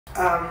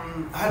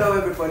Hello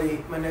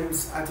everybody, my name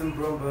is Adam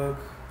Broomberg.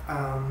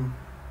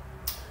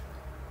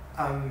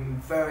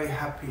 I'm very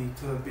happy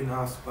to have been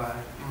asked by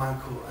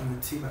Michael and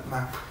the team at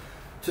Mack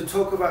to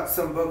talk about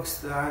some books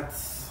that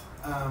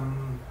are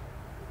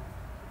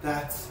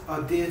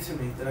dear to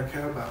me, that I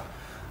care about.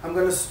 I'm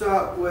going to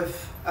start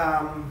with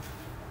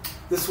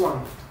this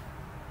one,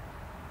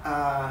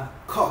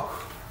 Cock,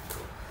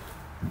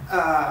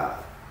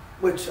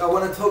 which I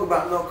want to talk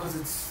about not because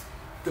it's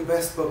the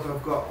best book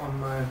I've got on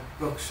my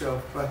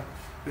bookshelf, but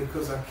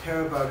because I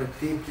care about it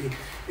deeply.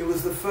 It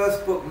was the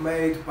first book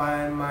made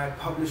by my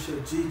publisher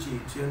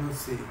Gigi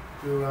Giannuzzi,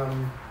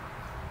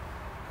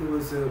 who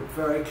was a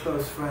very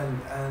close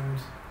friend, and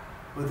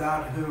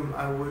without whom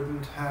I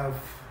wouldn't have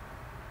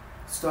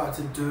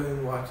started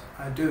doing what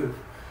I do.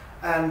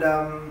 And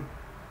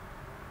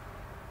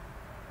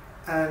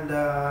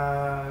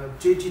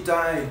Gigi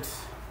died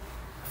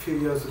a few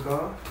years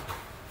ago,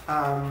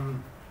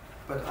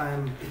 but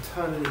I'm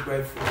eternally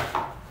grateful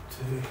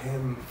to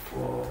him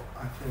for,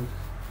 I think,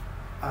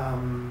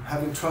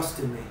 having trust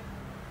in me.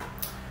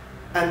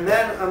 And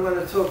then I'm going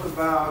to talk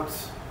about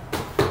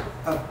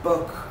a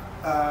book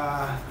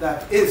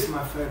that is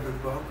my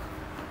favorite book.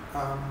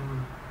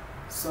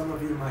 Some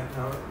of you might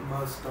know it,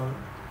 most don't.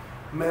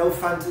 Male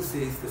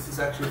Fantasies. This is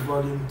actually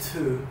volume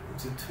 2.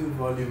 It's a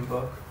 2-volume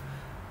book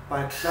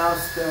by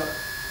Klaus der...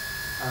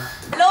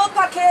 Hallo,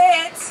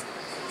 Paket!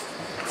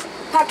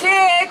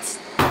 Paket!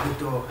 The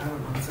door. Hang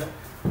on one sec.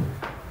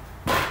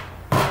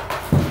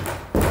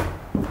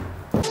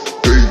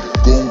 They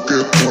gon'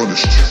 get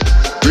punished.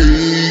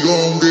 They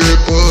gon' get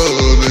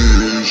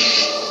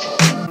punished.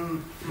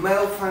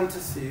 Male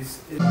Fantasies.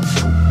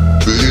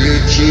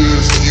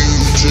 Bitches, you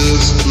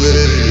just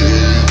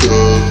played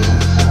up.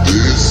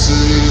 This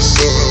is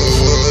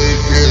how I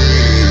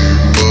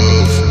came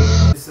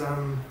up. It's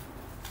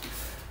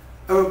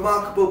a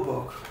remarkable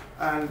book,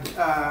 and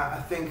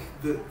I think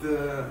that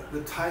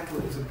the title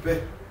is a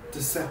bit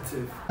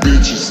deceptive.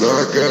 Bitches,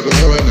 I got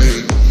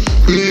honey.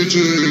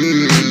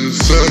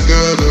 Bitches, I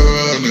got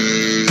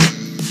honey.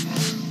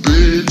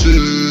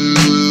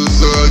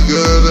 Bitches, I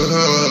got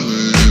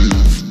honey.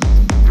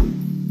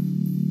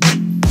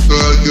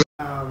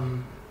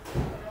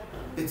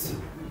 It's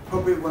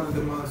probably one of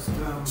the most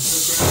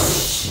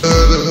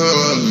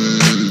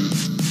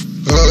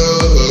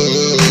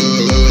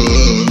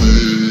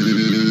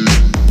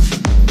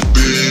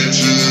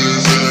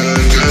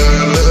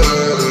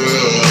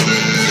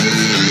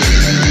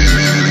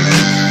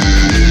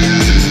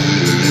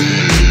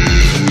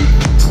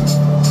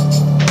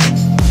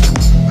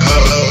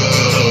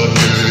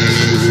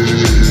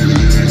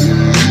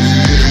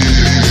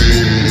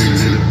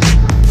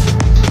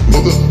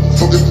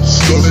motherfucking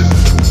stunning.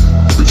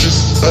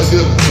 Bitches, I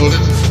get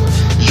hunted.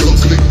 Young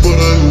click, but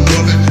I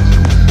run it.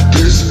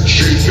 This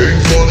shit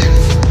ain't funny.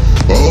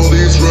 All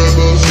these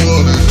rappers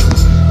want it.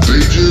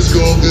 They just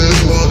gon' get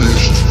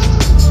punished.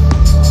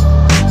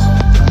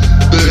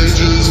 They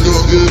just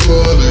gon' get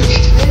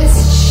punished.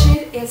 This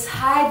shit is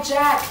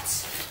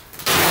hijacked.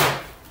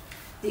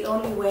 The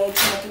only way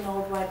to make an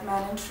old white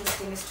man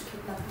interesting is to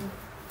kidnap him.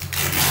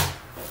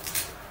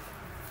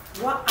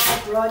 What I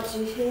brought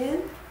you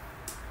here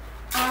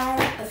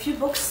are a few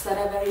books that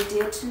are very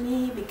dear to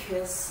me,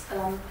 because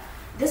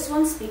this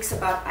one speaks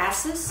about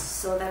asses,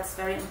 so that's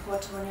very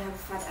important when you have a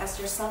fat ass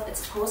yourself.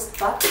 It's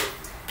post-butt,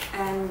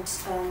 and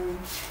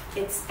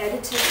it's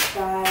edited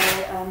by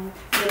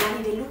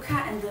Melanie De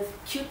Luca, and the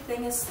cute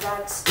thing is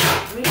that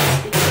it really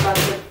speaks about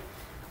the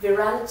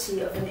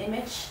virality of an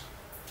image.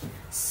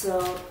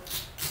 So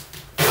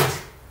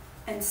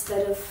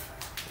instead of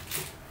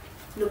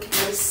looking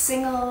at a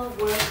single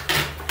work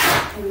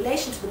in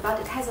relation to the butt,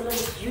 it has a lot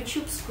of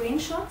YouTube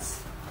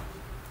screenshots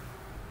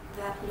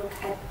that look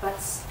at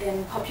butts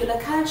in popular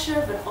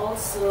culture, but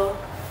also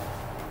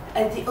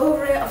at the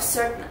oeuvre of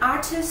certain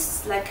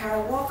artists like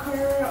Kara Walker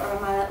or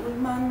Mala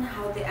Ullman,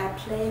 how they are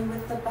playing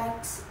with the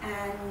butt.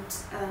 And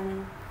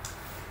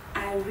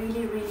I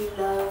really, really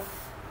love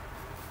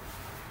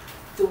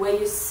the way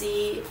you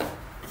see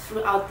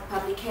throughout the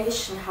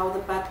publication how the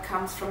butt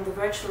comes from the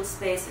virtual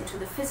space into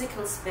the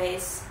physical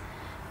space,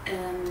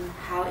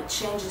 how it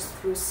changes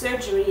through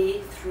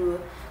surgery, through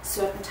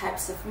certain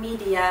types of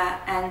media,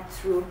 and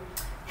through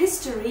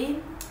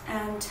history,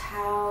 and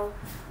how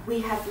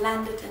we have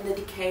landed in the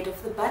decade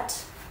of the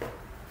butt.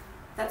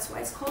 That's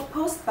why it's called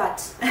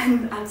post-butt.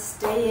 And I'm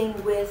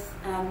staying with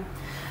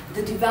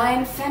the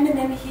divine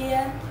feminine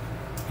here,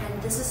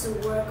 and this is a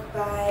work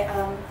by,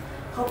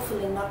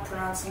 hopefully not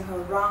pronouncing her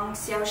wrong,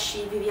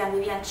 Xiaoxi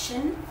Vivian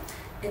Chin.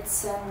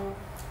 It's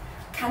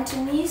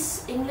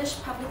Cantonese English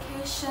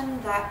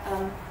publication that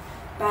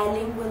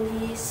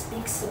bilingually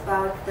speaks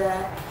about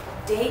the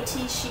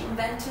deity she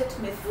invented,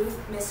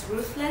 Miss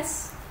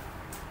Ruthless,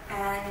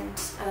 and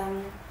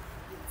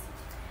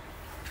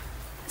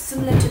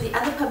similar to the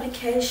other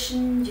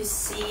publication, you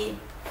see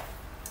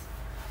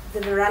the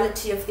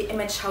virality of the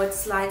image, how it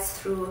slides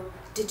through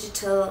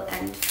digital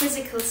and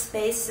physical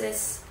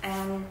spaces,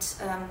 and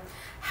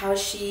how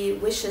she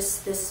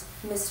wishes this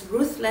Miss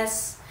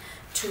Ruthless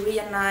to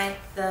reunite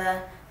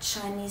the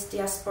Chinese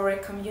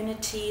diasporic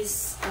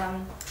communities,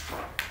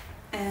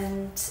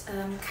 and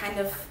kind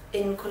of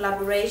in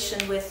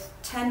collaboration with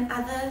 10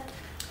 other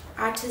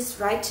artists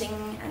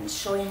writing and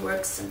showing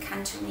works in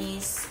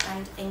Cantonese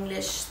and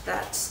English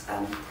that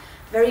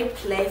very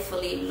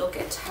playfully look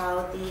at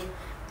how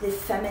the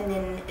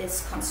feminine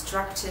is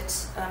constructed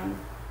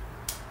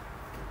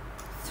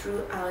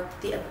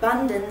throughout the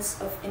abundance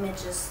of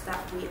images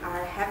that we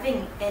are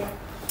having in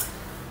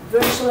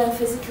virtual and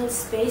physical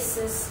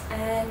spaces.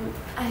 And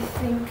I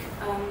think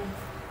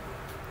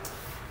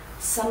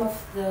some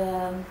of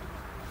the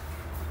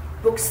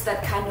books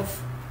that kind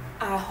of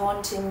are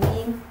haunting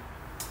me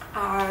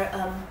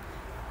are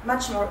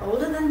much more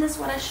older than this,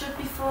 what I showed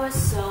before.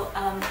 So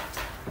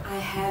I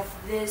have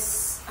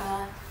this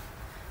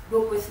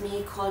book with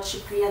me called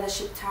Chypria the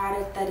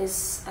Shiptaret that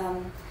is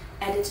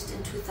edited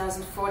in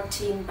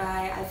 2014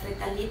 by Alfred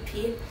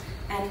Alipi,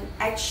 and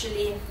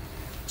actually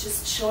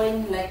just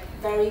showing like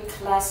very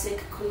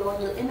classic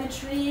colonial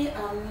imagery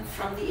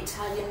from the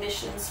Italian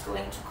missions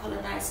going to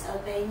colonize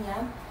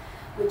Albania,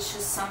 which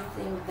is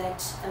something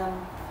that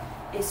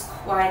is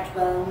quite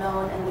well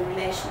known in the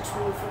relation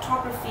to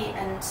photography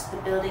and the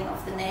building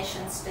of the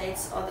nation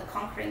states or the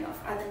conquering of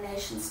other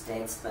nation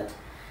states. But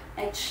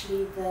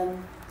actually the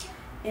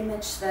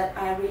image that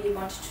I really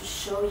wanted to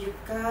show you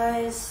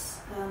guys,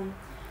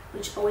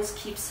 which always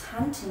keeps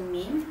hunting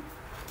me,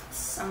 is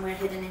somewhere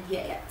hidden in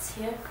here. Yeah, it's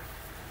here.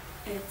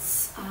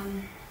 It's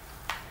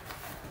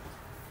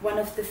one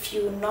of the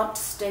few not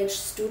staged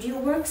studio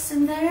works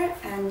in there,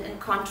 and in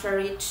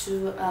contrary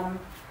to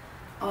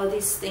all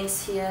these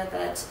things here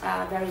that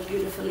are very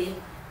beautifully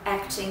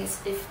acting as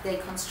if they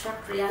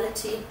construct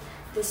reality,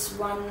 this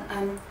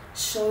one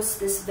shows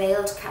this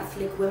veiled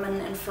Catholic woman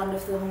in front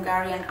of the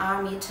Hungarian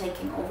army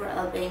taking over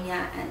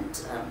Albania,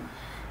 and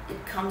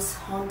it comes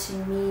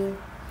haunting me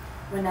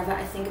whenever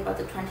I think about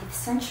the 20th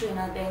century in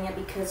Albania,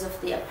 because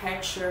of the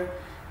aperture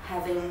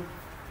having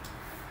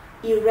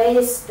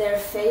erased their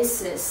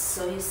faces.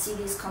 So you see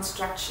these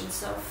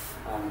constructions of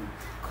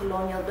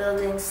colonial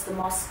buildings, the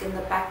mosque in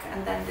the back,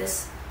 and then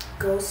this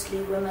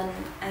ghostly woman.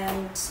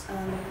 And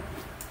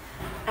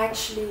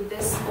actually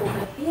this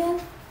over here,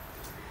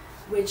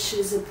 which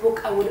is a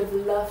book I would have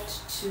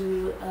loved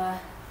to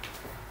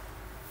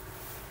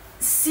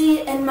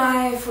see in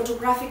my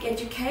photographic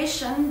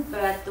education,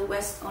 but the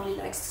West only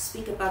likes to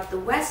speak about the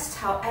West.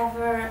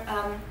 However,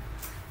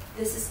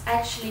 this is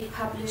actually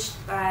published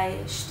by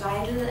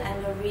Steidl,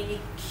 and a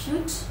really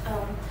cute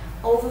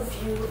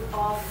overview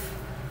of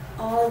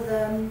all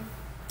the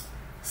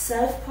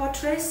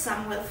self-portraits.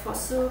 Samuel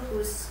Fosso,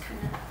 who's kind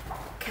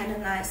of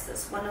canonized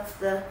as one of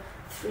the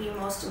 3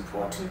 most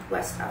important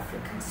West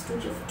African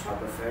studio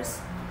photographers,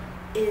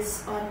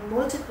 is on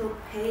multiple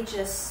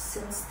pages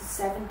since the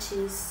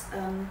 70s,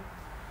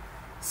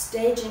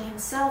 staging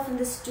himself in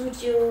the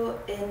studio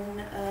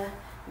in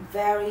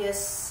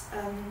various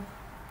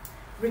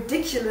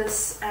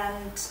ridiculous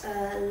and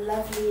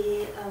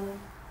lovely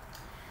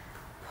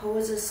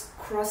poses,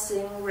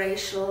 crossing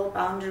racial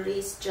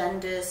boundaries,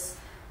 genders,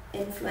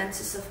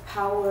 influences of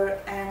power.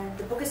 And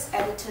the book is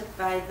edited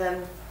by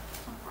the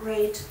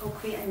great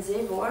Okwi and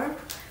Zevor.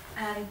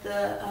 And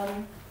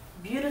the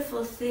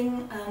beautiful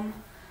thing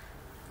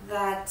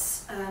that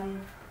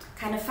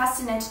kind of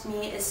fascinated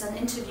me is an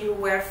interview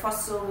where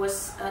Fosso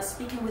was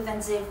speaking with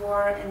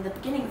Enzevor in the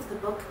beginning of the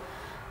book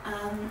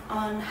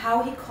on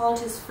how he called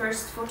his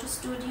first photo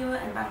studio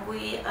in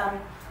Bangui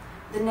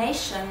The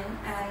Nation.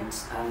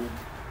 And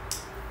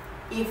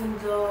even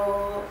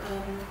though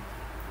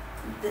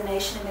The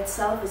Nation in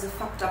itself is a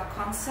fucked up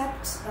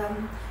concept,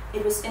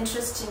 it was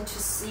interesting to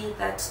see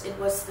that it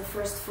was the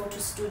first photo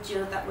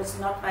studio that was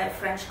not by a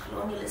French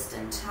colonialist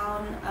in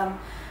town.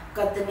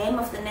 Got the name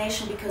of The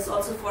Nation because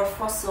also for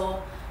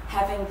Fosso,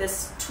 having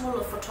this tool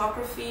of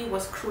photography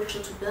was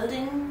crucial to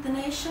building the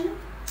nation.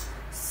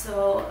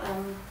 So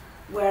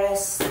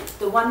whereas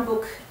the one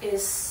book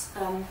is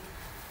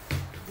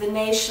The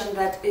Nation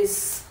that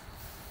is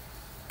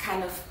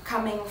kind of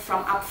coming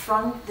from up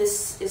front,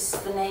 this is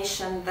The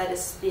Nation that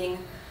is being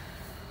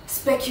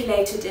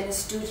speculated in a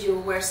studio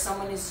where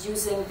someone is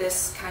using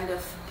this kind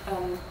of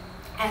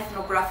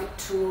ethnographic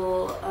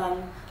tool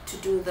to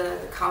do the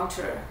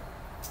counter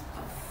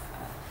of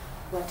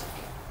what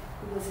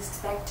was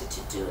expected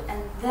to do.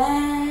 And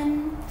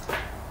then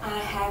I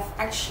have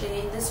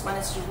actually, this one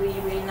is really,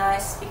 really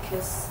nice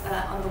because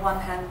on the one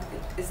hand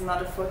it is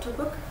not a photo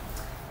book,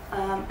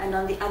 and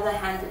on the other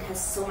hand it has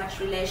so much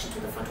relation to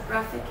the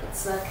photographic.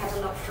 It's a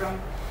catalogue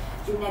from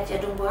Lunette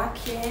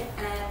Yadomboake,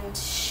 and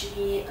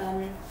she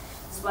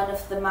is one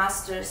of the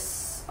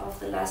masters of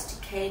the last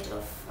decade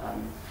of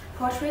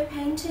portrait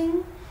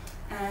painting,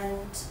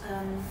 and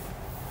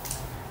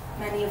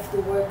many of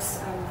the works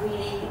are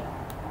really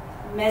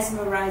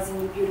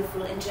mesmerizingly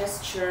beautiful in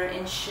gesture,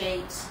 in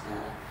shade,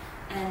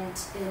 and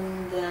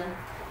in the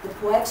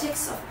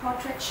poetics of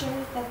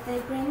portraiture that they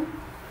bring.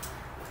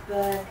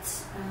 But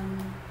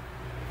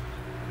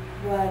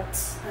what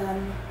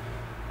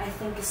I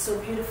think is so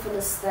beautiful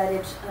is that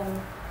it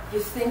you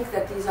think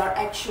that these are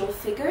actual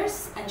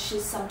figures, and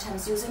she's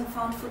sometimes using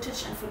found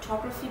footage and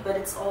photography, but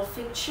it's all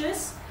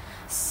pictures.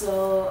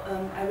 So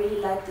I really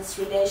like this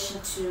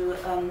relation to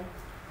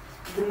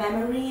the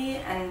memory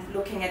and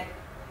looking at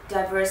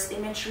diverse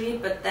imagery,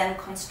 but then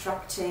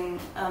constructing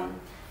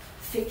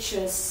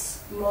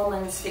pictures,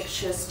 moments,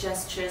 pictures,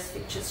 gestures,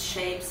 pictures,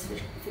 shapes,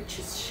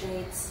 pictures,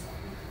 shades.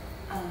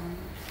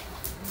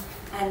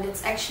 And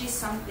it's actually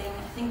something,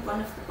 I think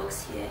one of the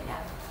books here,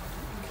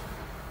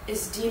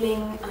 is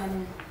dealing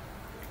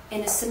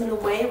in a similar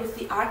way with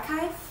the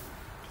archive.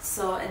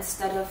 So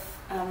instead of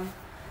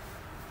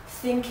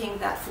thinking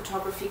that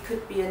photography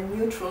could be a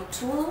neutral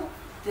tool,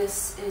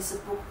 this is a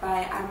book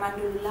by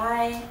Armando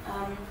Lulay.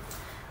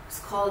 It's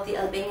called The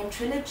Albanian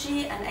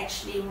Trilogy, and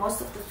actually most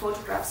of the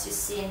photographs you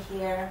see in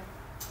here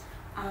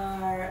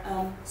are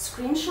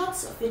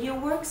screenshots of video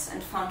works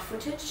and found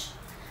footage.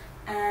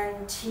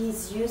 And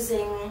he's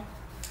using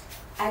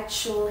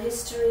actual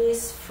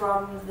histories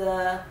from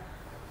the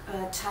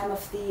time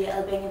of the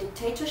Albanian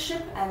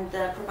dictatorship and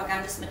the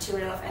propagandist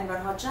material of Enver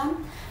Hoxha,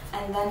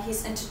 and then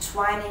he's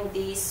intertwining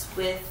these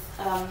with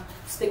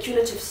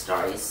speculative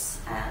stories.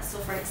 So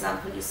for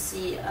example, you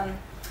see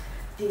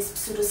these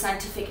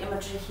pseudoscientific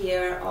imagery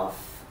here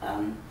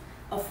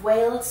of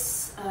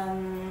Wales,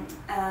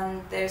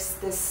 and there's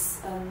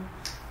this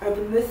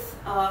urban myth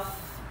of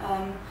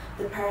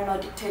the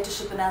paranoid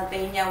dictatorship in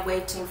Albania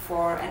waiting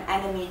for an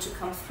enemy to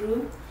come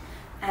through,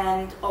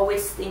 and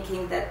always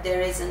thinking that there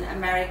is an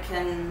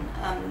American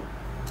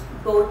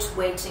boat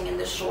waiting in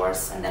the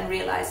shores, and then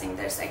realizing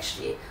there's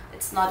actually,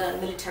 it's not a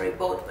military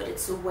boat, but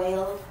it's a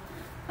whale,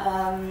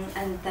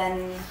 and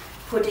then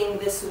putting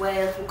this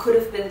whale, who could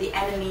have been the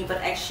enemy, but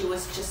actually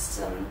was just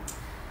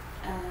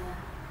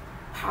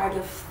part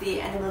of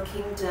the animal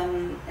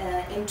kingdom,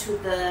 into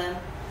the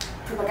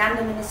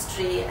propaganda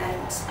ministry,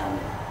 and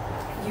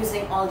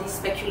using all these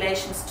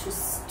speculations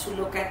to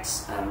look at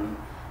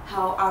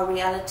how our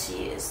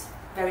reality is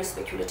very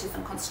speculative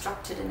and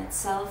constructed in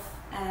itself.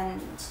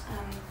 And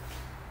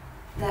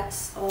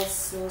that's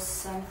also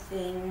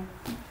something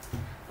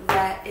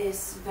that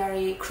is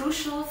very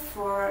crucial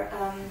for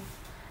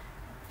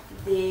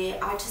the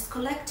artist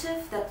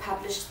collective that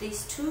published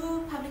these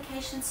two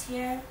publications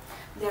here.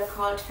 They're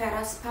called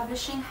Ferras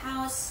Publishing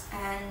House,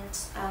 and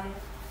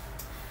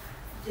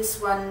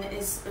this one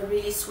is a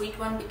really sweet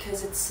one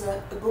because it's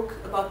a book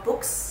about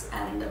books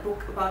and a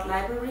book about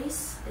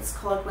libraries. It's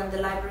called When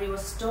the Library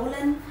Was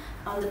Stolen,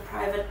 on the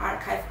private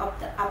archive of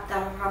the Abd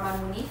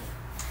al-Rahman Munif.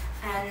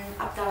 And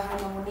Abd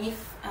al-Rahman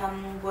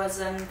Munif was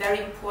a very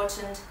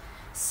important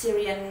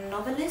Syrian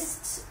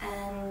novelist,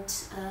 and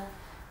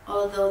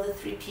although the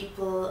three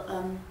people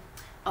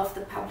of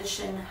the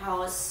publishing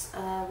house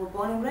were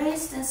born and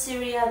raised in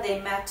Syria, they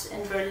met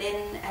in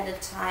Berlin at a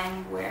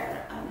time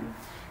where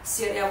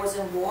Syria was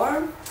in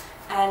war,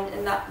 and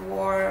in that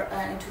war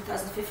in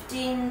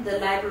 2015 the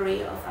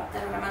library of Abd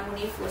al-Rahman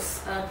Munif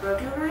was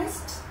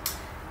burglarized,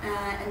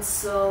 and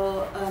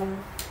so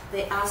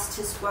they asked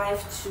his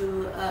wife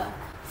to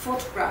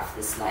photograph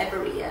this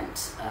library, and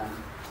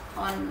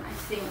on, I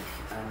think,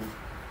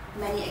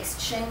 many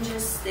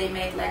exchanges they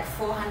made like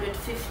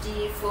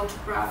 450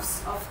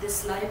 photographs of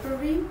this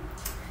library.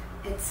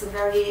 It's a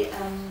very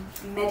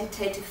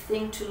meditative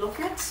thing to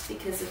look at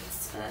because it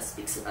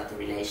speaks about the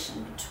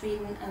relation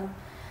between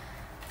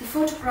the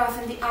photograph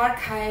and the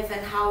archive,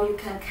 and how you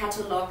can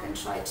catalog and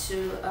try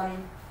to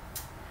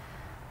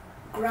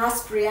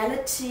grasp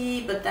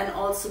reality, but then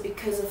also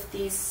because of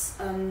these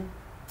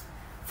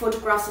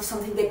photographs of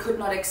something they could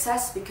not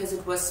access because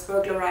it was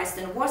burglarized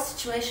in a war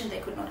situation, they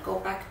could not go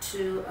back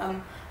to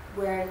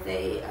where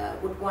they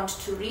would want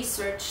to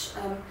research.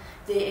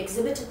 They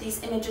exhibited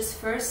these images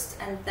first,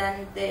 and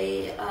then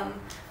they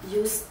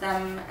used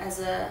them as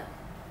a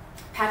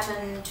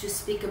pattern to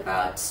speak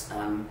about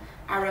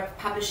Arab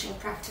publishing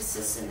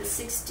practices in the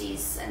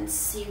 60s and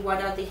see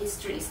what are the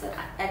histories that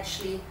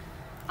actually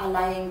are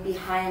lying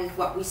behind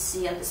what we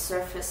see on the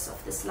surface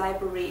of this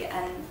library,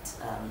 and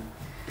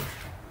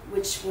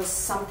which was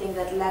something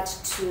that led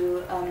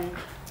to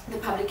the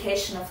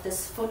publication of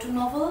this photo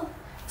novel.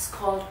 It's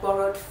called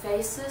Borrowed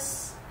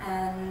Faces,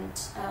 and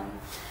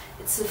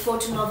it's a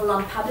photo novel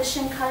on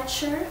publishing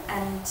culture,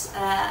 and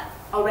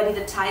already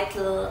the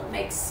title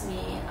makes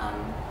me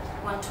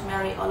want to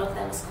marry all of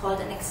them. It's called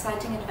An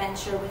Exciting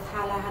Adventure with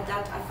Hala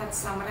Haddad Afat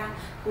Samra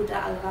Huda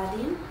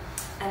Al-Wadi,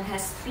 and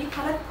has 3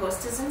 colored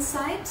posters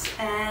inside,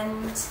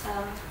 and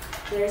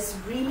there's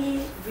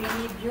really,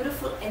 really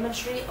beautiful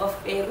imagery of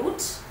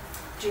Beirut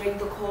during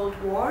the Cold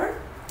War,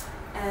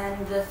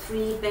 and the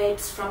 3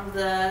 babes from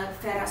the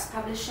Ferras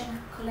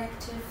Publishing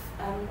Collective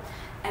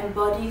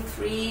embody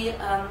 3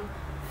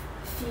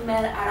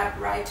 female Arab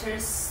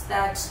writers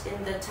that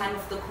in the time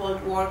of the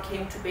Cold War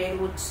came to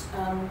Beirut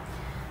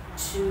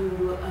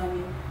to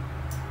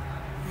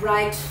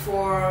write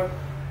for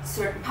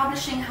certain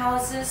publishing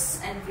houses,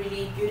 and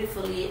really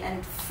beautifully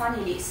and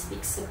funnily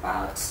speaks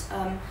about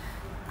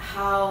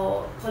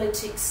how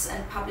politics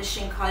and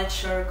publishing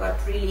culture got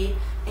really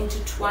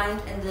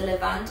intertwined in the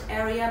Levant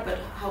area, but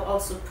how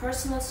also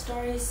personal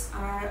stories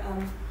are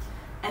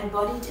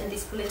embodied in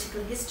these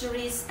political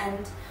histories,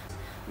 and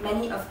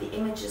many of the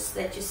images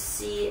that you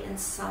see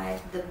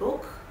inside the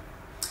book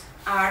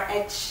are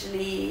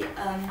actually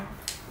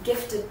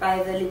gifted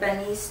by the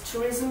Lebanese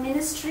tourism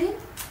ministry.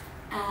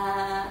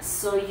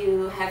 So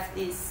you have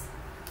these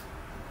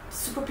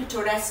super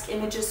picturesque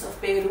images of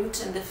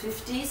Beirut in the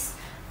 50s,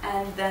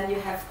 and then you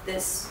have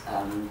this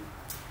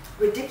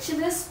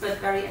ridiculous but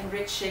very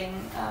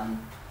enriching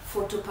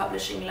photo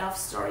publishing love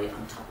story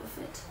on top of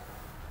it.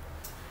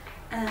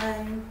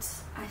 And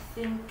I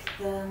think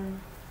the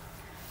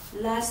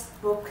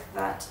last book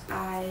that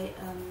I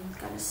am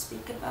gonna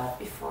speak about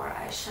before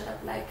I shut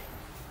up like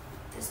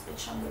this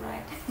bitch on the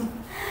right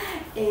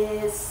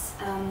is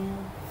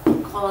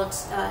called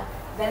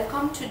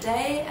Welcome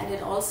Today, and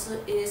it also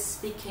is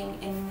speaking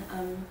in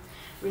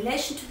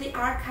relation to the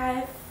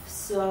archive.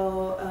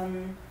 So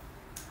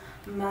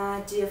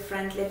my dear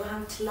friend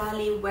Lebraham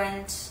Tlali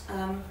went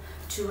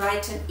to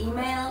write an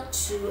email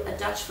to a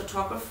Dutch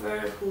photographer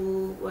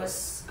who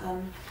was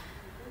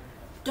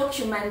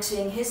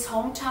documenting his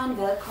hometown.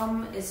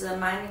 Welkom is a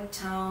mining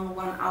town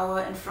 1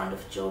 hour in front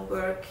of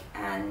Joburg,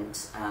 and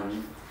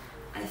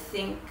I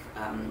think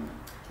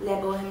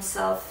Lebo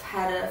himself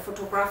had a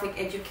photographic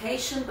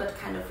education but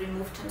kind of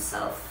removed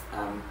himself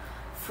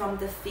from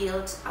the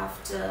field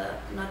after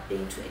not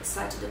being too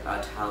excited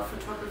about how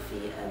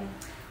photography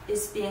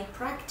is being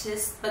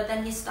practiced. But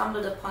then he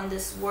stumbled upon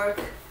this work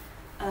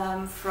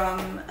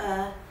from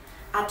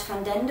Ad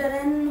van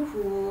Denderen,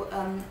 who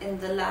in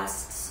the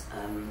last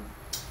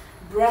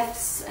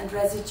breaths and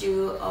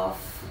residue of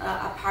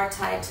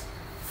apartheid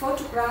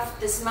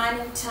photographed this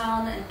mining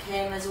town and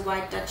came as a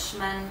white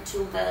Dutchman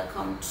to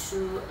Welcome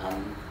to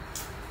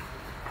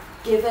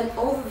give an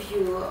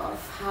overview of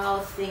how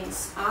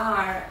things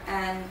are,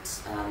 and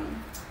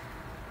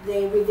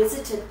they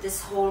revisited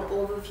this whole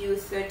overview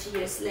 30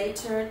 years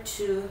later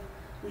to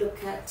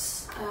look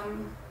at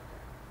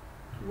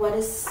what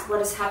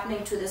is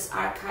happening to this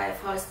archive,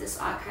 how is this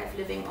archive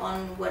living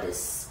on, what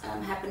is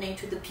happening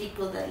to the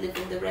people that live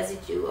in the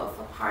residue of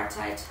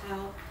apartheid,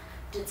 how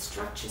did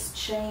structures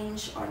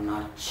change or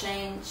not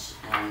change,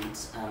 and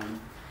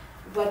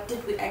what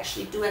did we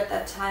actually do at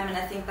that time. And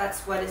I think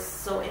that's what is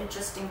so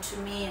interesting to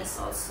me, is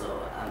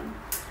also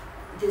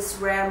this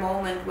rare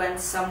moment when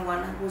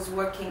someone was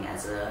working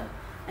as a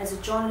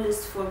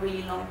journalist for a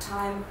really long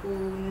time, who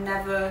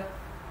never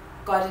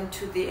got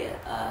into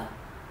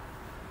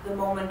the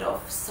moment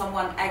of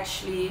someone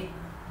actually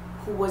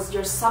who was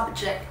your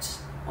subject,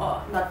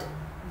 or not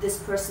this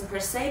person per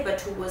se,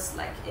 but who was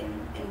like in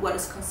what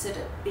is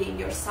considered being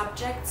your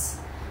subjects,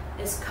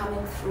 is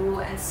coming through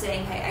and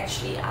saying, hey,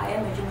 actually I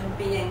am a human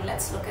being,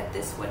 let's look at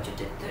this, what you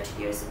did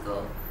 30 years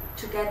ago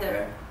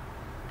together,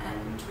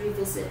 and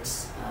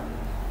revisit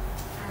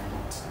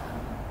and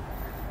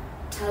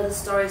tell the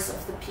stories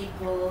of the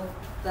people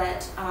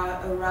that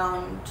are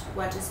around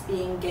what is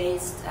being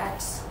gazed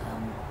at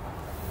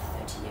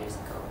 30 years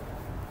ago.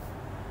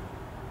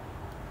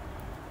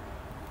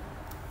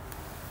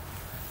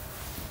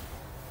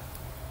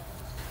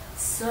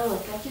 So,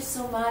 thank you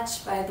so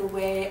much. By the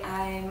way,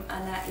 I'm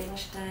Anna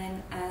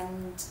Ehrenstein,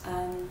 and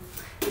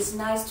it's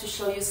nice to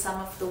show you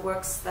some of the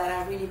works that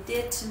are really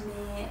dear to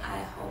me.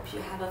 I hope you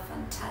have a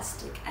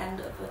fantastic end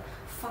of a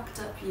fucked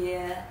up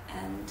year,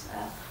 and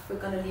we're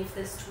gonna leave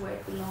this to where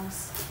it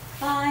belongs.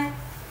 Bye!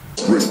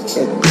 Fucking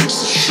shit, you're messing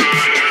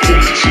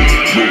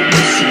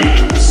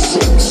with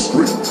some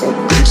straight up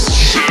gangsta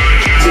shit.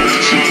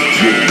 Fucking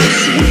shit.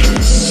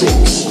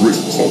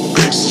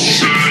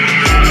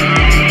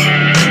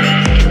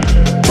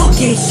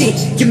 Fucking shit.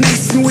 You're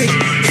messing with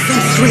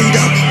some straight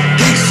up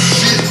gangsta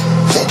shit.